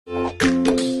Guys,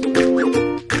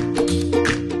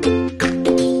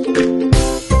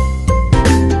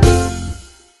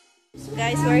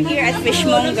 we're here at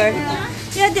Fishmonger.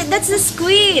 Yeah, that's the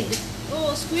squid.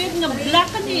 Oh, squid nga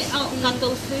black ni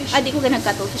cuttlefish. Di ko ganang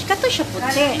cuttlefish. Cuttlefish siya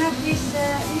puti. This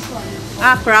one.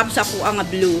 Crabs ako ang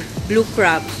blue. Blue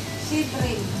crabs. Sea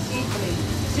bream.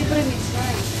 Sea bream is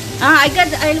nice. I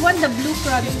want the blue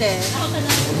crabs there.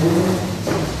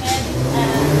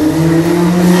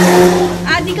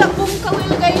 Di ka pong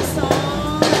kawil guys.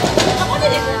 Ako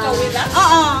din kung kawil ah?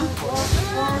 Oo.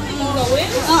 Kung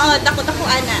kawil? Oo, takot ako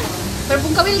ana. Pero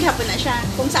pong kawil hapon na siya.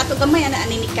 Kung sa ato gamay ana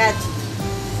aninikat.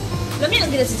 Lami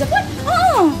lang gina si Japan?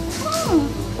 Oo.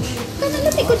 Kanala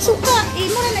tikod suka.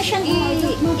 Mura na siyang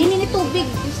inini tubig.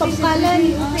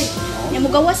 Pagkalan. Yung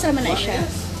mugawas naman na siya.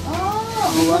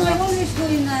 I always go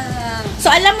in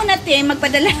So alam mo natin,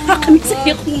 magpadala kami sa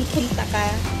iyo kung punta ka.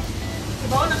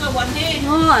 Ibaw nakawanhe.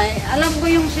 Alam ko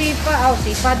yung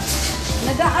sipad.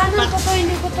 Nagaanan ko to,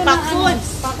 hindi ko to na Pakfood.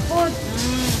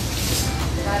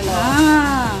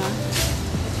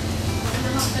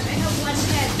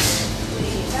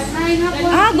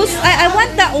 I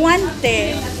want that one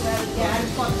te.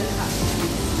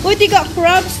 Uy, di ka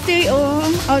crabs te.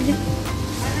 Ano yung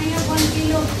 1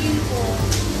 kilo po?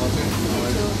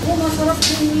 Masarap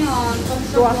din yan.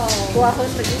 Kuha ko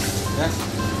sa gis. Yes.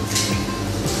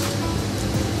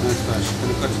 Nice fish. Can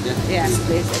you cut it there? Yes,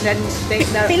 please. And then take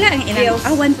the pila ang ilang.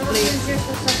 One plate.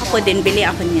 Ako din, bili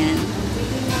ako niyan.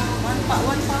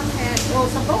 One pound head. Oh,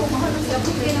 sabaw. Mahal ang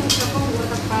sabaw.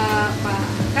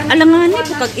 Alanganin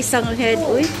po kag isang head,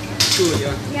 uy. Two,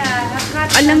 yeah.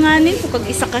 Alanganin po kag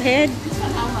isa ka head.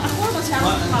 Ako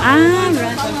masyado.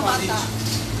 Right.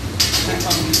 10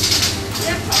 pounds each.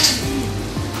 10 pounds each.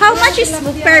 How much is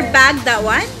per bag that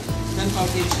one? 10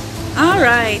 pounds each.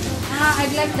 Alright.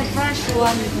 I'd like the fresh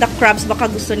one. The crabs baka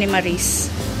gusto ni Maris.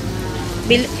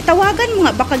 Tawagan mo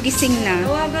nga, baka gising na.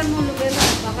 Tawagan mo, Lubela.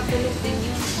 Baka tulog din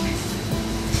yun.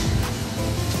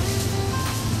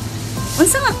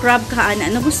 Unsa nga crab ka, ana?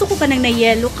 Gusto ko ka nang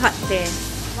na-yellow ka, te.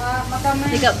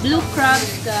 Makamay. They got blue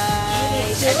crabs,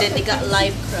 guys. And then they got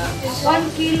live crabs.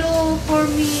 1 kilo for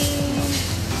me,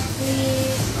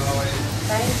 please.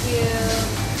 Thank you.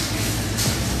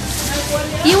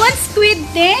 You want squid,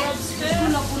 te?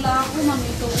 Pula-pula ako,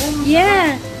 mamito.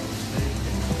 Yeah.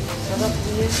 Sarap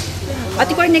yun.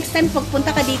 Ate Cor, next time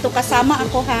pagpunta ka dito, kasama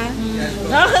ako, ha?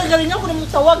 Nakakagaling ako na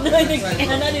tawag na din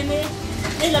eh.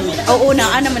 Oo,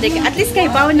 na naman. At least kay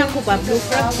bawon ako ba? Blue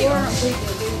crab, di ba?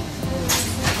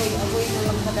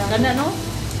 Ganda, no?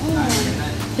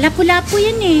 Lapu-lapu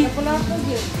yan eh. Pula-pula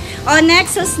yun. Oh,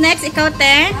 next. Who's next? Ikaw,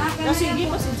 te? Sige,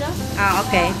 pasidya.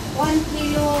 Okay. 1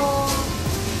 kilo.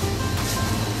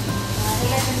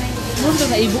 11.90. Nung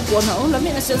na ibo ko na, lami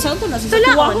na siya santo na siya.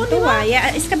 Tulaon, tuwa.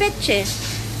 Yeah, escabeche.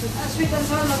 Sweet and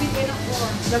sour, labit kayo na po.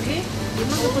 Lagi? Di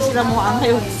mo ko sila mo ang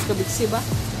kayo sa kabitsi ba?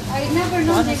 I never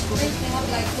know this place they have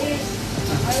like this.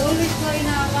 I always go in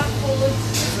a rock food,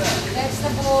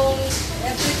 vegetables,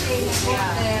 everything I put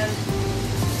there.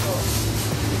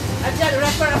 I just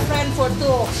refer a friend for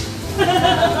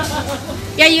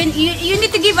 2. Yeah, you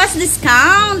need to give us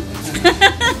discount.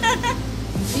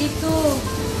 Dito.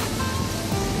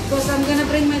 Because I'm gonna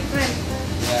bring my friend.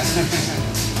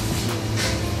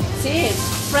 See?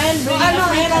 Friend, bring a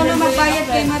Ano, friend. ikaw na magbayad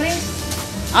kay Maris?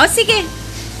 Oh, sige.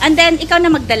 And then, ikaw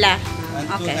na magdala. And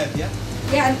two Okay. head, yeah?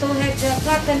 Yeah, and to have the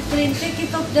cut and clean. Take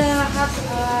it off the hot,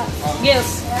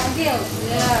 Gills. gills.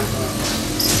 Yeah.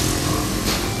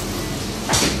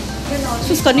 Ganon.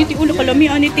 Sus, kaniti ulo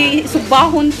kalami, aniti,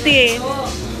 subahon, te.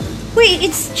 Wait,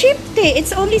 it's cheap, te.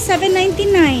 It's only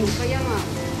 $7.99. Kaya nga.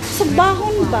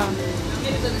 Subahon ba?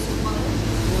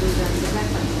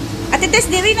 Ate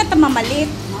Tess, di rin na mamalit.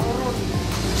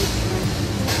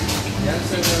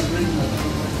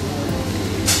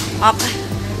 Okay.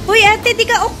 Uy, ate, di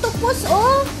ka octopus,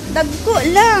 oh. Dagko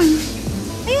lang.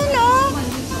 Ayun, oh.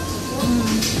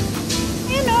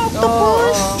 Ayun, oh,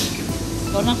 octopus.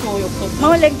 Ikaw na ko yung pag...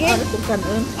 Mahulagi. Ano itong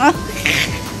kanon? Oh.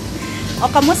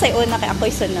 O, kamusay una kay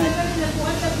ako'y sunod.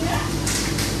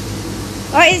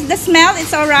 Oh, is the smell,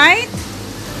 it's alright?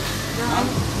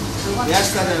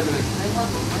 Yes, sir.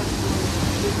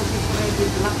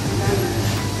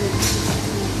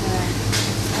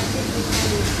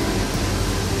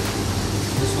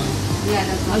 This one. Yeah,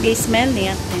 that's one. Okay, smell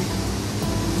niya. Ate.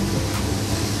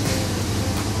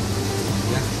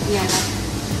 Yeah. Yeah, that's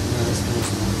Yeah, that's the most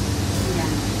one. yeah.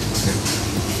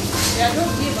 Yeah,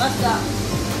 don't give us the...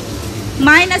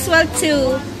 Mine as well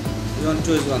too. You want to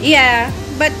choose one? Yeah,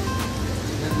 but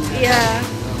yeah,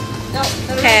 No,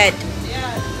 the red. head.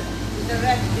 Yeah, the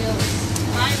red gills.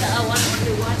 Mine, I want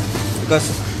only one. Because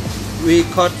we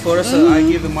caught for us. I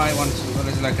give my one. So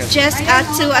it's like a. Just add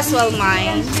 2 as well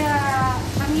mine. So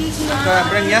I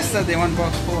bring yesterday 1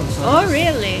 box full. So Oh,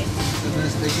 really?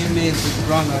 they give me the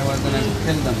wrong. I was gonna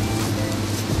kill them.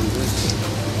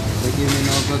 They give me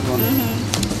no good one.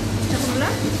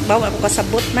 Bawa ako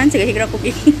kasabot man. Sige, sige ako.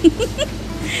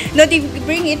 No, they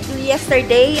bring it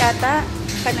yesterday ata.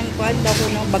 Kanang kuan daw ko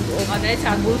no bago. Dahil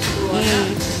sa gusto.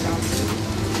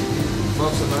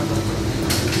 Box of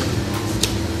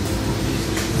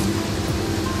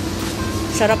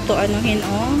Sarap to anuhin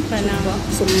oh. Kanang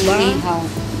sumba. Ihaw.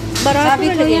 Barato Sabi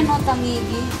ko na yan o,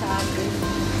 tangigi sa akin.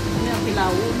 Ano yung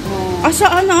pilawon? Oh.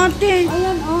 Saan ate?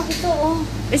 Ayan o, ito o.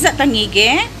 Is that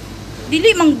tangige?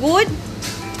 Dili mang good?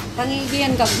 Tangigi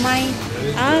yan, gagmay.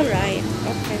 Alright.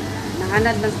 Okay.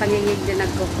 Nahanad ng tangigig din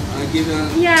ako. I give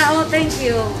a. Yeah, oh, thank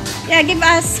you. Yeah, give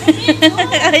us.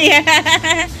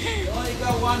 Yeah. Oh, you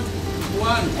got one.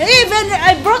 Even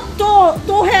I brought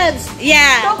two heads.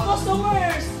 Yeah. Two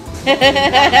customers.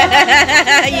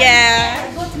 Yeah. I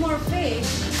got more fish.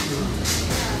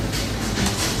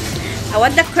 I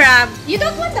want the crab. You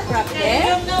don't want the crab, Yeah,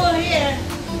 eh? you know here.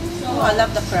 So Oh, I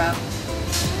love the crab.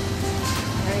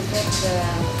 I get the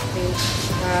fish.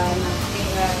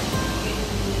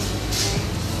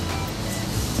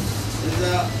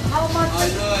 how much? I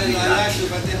know I like you,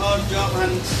 but the hard job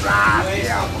and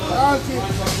waste of the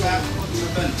one box left put in the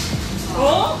bin.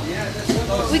 Oh? Yeah, that's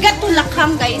what We got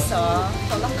tulakang guys, oh.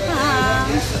 Tulakang.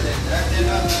 yesterday. They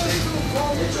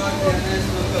joined me and it's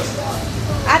no good.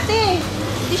 Ate,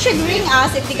 they should ring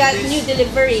us if they got new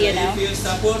delivery, you know. If you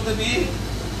support me,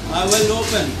 I will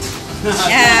open.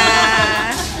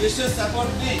 Yeah. You should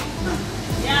support me.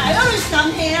 Yeah, I always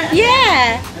come here.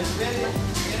 Yeah. It's very,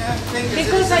 thing is,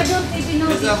 Because I don't even know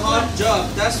it's a this hard one.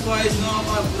 job. That's why it's no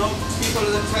people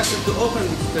are interested to open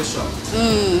fish shop.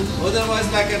 Mm. Otherwise,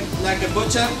 like a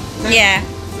butcher, Yeah.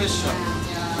 fish shop.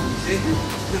 See?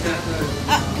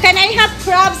 Can I have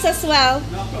crabs as well?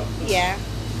 No problem. Yeah.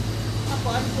 Ako,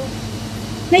 ano?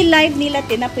 Na-live nila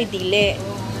tinapoy dili.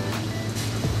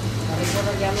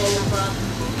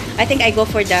 I think I go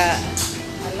for the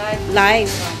live.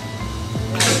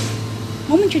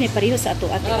 Mo man yun eh, pareho sa ato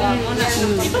ate.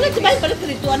 Ipalit ba? Ipalit ka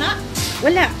dito, anak?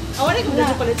 Wala. Awan ko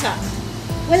dito palit sa.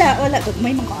 Wala.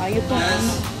 May mga ayaw to.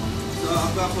 Yes. So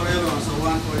I've got for everyone. So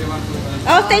one for you, one for you.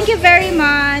 Oh, thank you very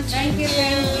much. Thank you,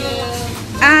 thank you.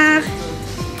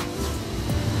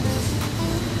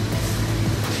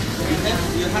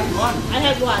 You had one. I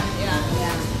had one, yeah.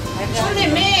 Yeah. Only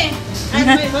me. And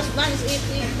my husband is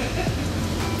eating.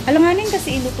 Alanganin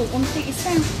kasi iluto unti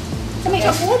isa. Sa may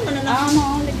kapon, mananang.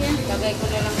 Mo, lagyan. Lagay ko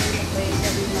na lang yung presa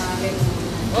din namin.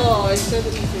 Oh, it's so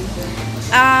good.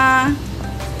 Ikaw,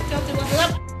 diba?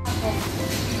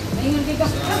 Ngayon, di ba?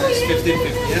 It's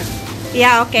 50-50, yeah?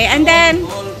 Yeah, okay. And then,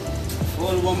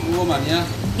 All woman, yeah?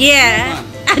 yeah.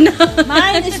 Ano?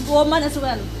 Mine is woman as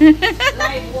well.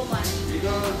 Live woman.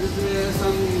 Because this is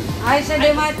some... I said they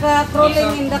might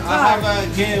crawling in the I car. have a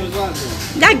game as well.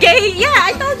 The gay. Yeah,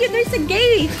 I told you there's a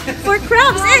gay for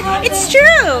crabs. It's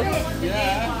true.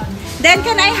 Yeah. Then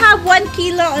can I have 1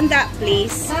 kilo on that,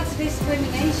 please? That's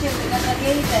discrimination.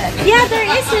 Investigated. Yeah, there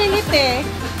is really pe.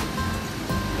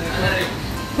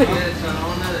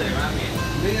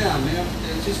 Mira,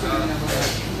 she's going to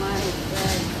My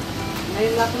God.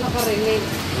 Ngayon lang ako nakarinig.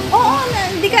 Oo,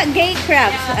 hindi ka gay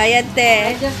crabs. Ayan I te.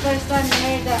 just first time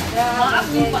heard that.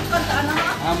 Ako, patkanta, anak.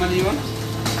 How many you want?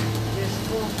 Diyos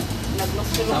ko.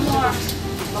 Nagmaskulong mo.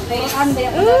 Makulaan ba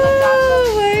yung Oh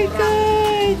my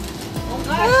God.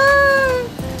 Ah.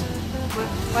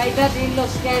 My dad-in-law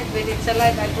scared when it's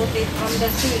alive. I bought it from the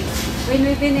sea. When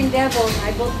we've been in Devon,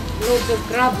 I bought loads of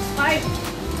crabs.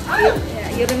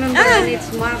 You remember when it's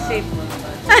massive?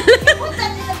 Put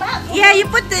that in the bag. Yeah, you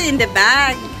put it in the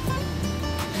bag.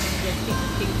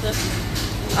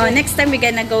 Oh, next time we're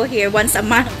gonna go here once a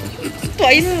month.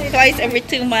 twice every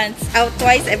 2 months. Out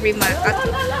twice every month.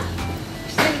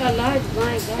 Still alive,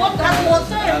 my God. Put hot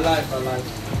water. Alive. Alive.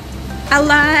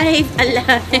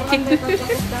 400 pa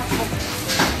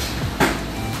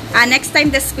sa Next time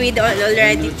the squid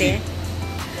already te.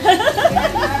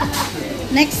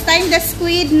 Next time the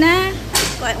squid na.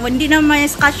 Hindi na may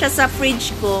kasya sa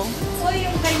fridge ko. So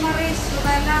yung kay Maris,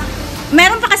 wala.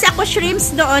 Meron pa kasi ako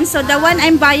shrimps doon. So the one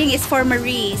I'm buying is for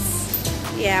Maurice.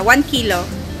 Yeah, 1 kilo.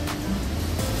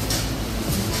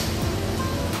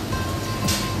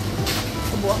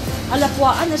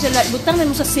 Alapuan na sila. Butang na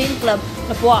mo sa sail club.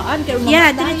 Lapuan. Kaya mamatay. Yeah,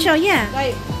 diretso, yeah.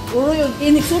 Kay, uro yung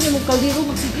iniksun mo kaldero.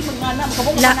 Magsige, magmana.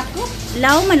 Magkabong La- anak ko.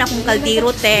 Law man akong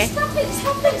kaldero, te. Stop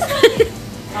it.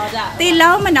 Oh, da. Te,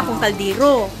 law man akong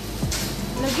kaldero.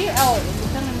 Lagi, oh.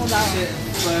 Butang na mo daw.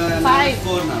 5. 5.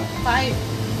 4 now.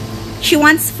 5. She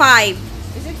wants 5.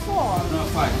 Is it 4? No,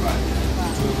 5, 5.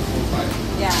 2, 4,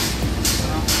 5. Yeah.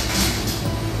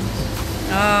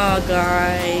 Oh,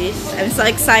 guys. I'm so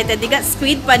excited. They got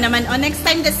squid pa naman. Oh, next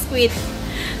time the squid.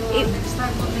 Next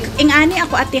time ulit. Ingani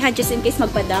ako atiha just in case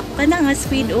magpadako ka na nga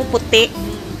squid. Oh, puti.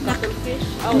 Cuttlefish.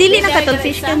 Dili na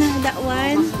cuttlefish ka na. That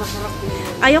one. Mas masarap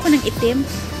yun. Ayaw ko ng itim.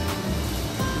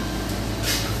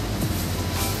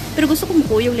 Pero gusto ko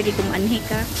mukuyog lagi kung anhi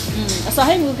ka.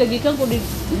 Asahin mo kagikan ko din.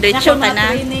 Diretso ka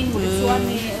na. Training mo this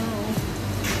one eh.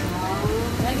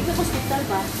 Lagi ka hospital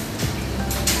ba?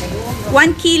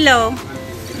 1 kilo.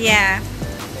 Yeah.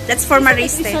 That's for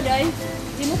Mariste. Isa day.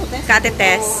 Di mo ko test. Kate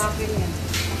test. Oo, akin yan.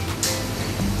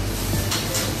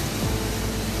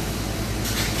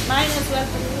 Mine as well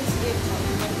for you.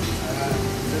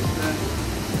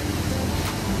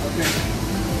 Okay.